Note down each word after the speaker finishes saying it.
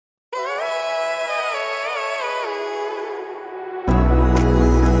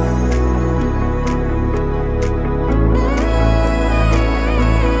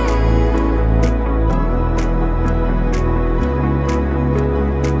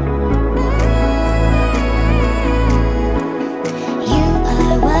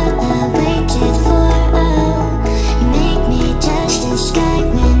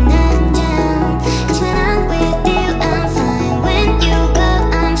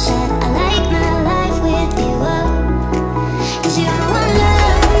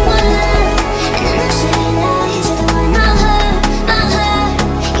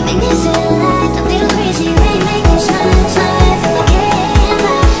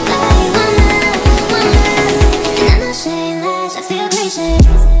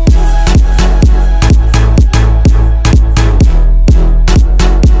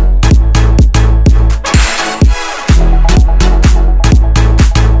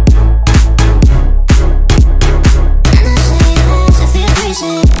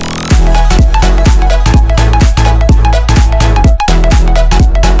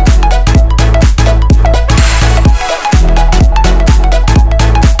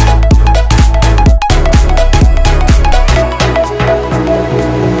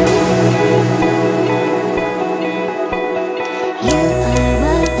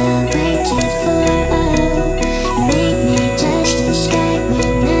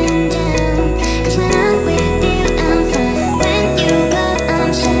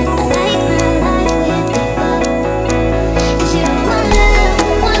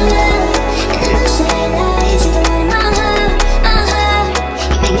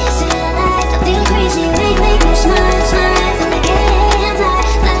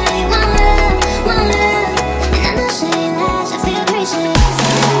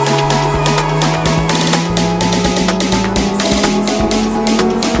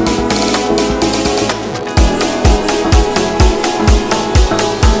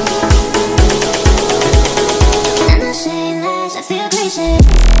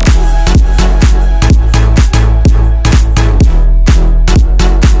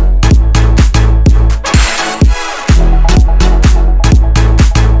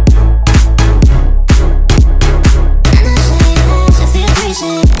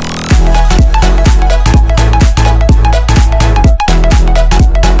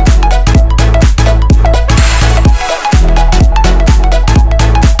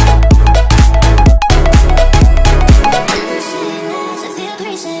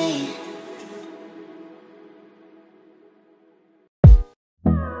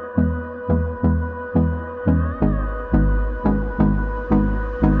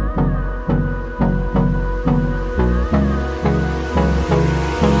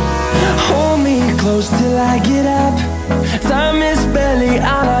close till I get up. Time is barely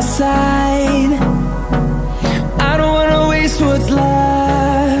on our side. I don't wanna waste what's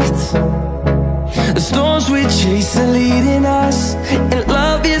left. The storms we chase are leading us, and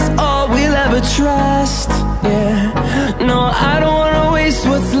love is all we'll ever trust. Yeah, no, I don't wanna waste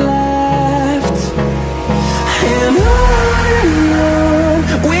what's left. And on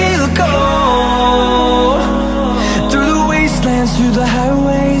we'll go, through the wastelands, through the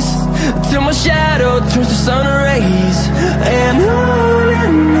highways, till my shadow turns to sun rays. And on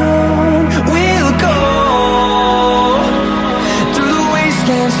we'll go, through the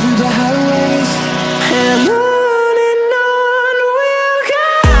wastelands, through the highways, and on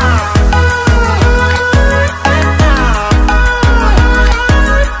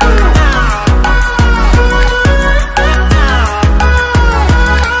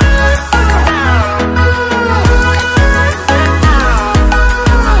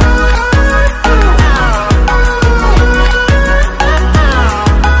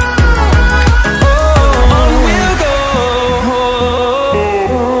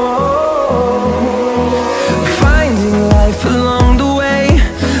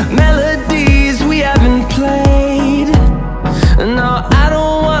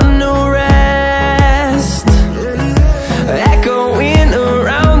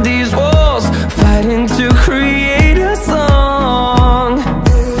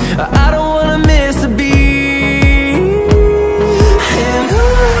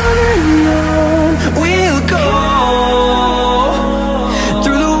we'll go.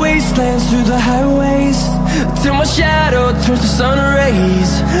 Through the highways, till my shadow turns to sun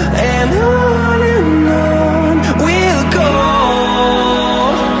rays. And on we'll go,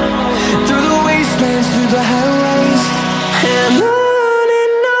 through the wastelands, through the highways, and on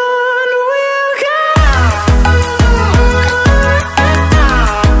we'll go.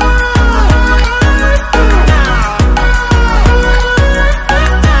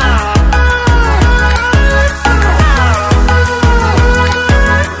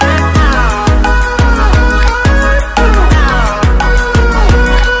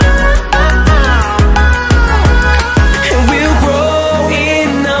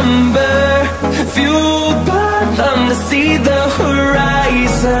 See the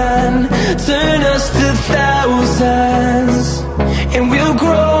horizon, turn us to thousands.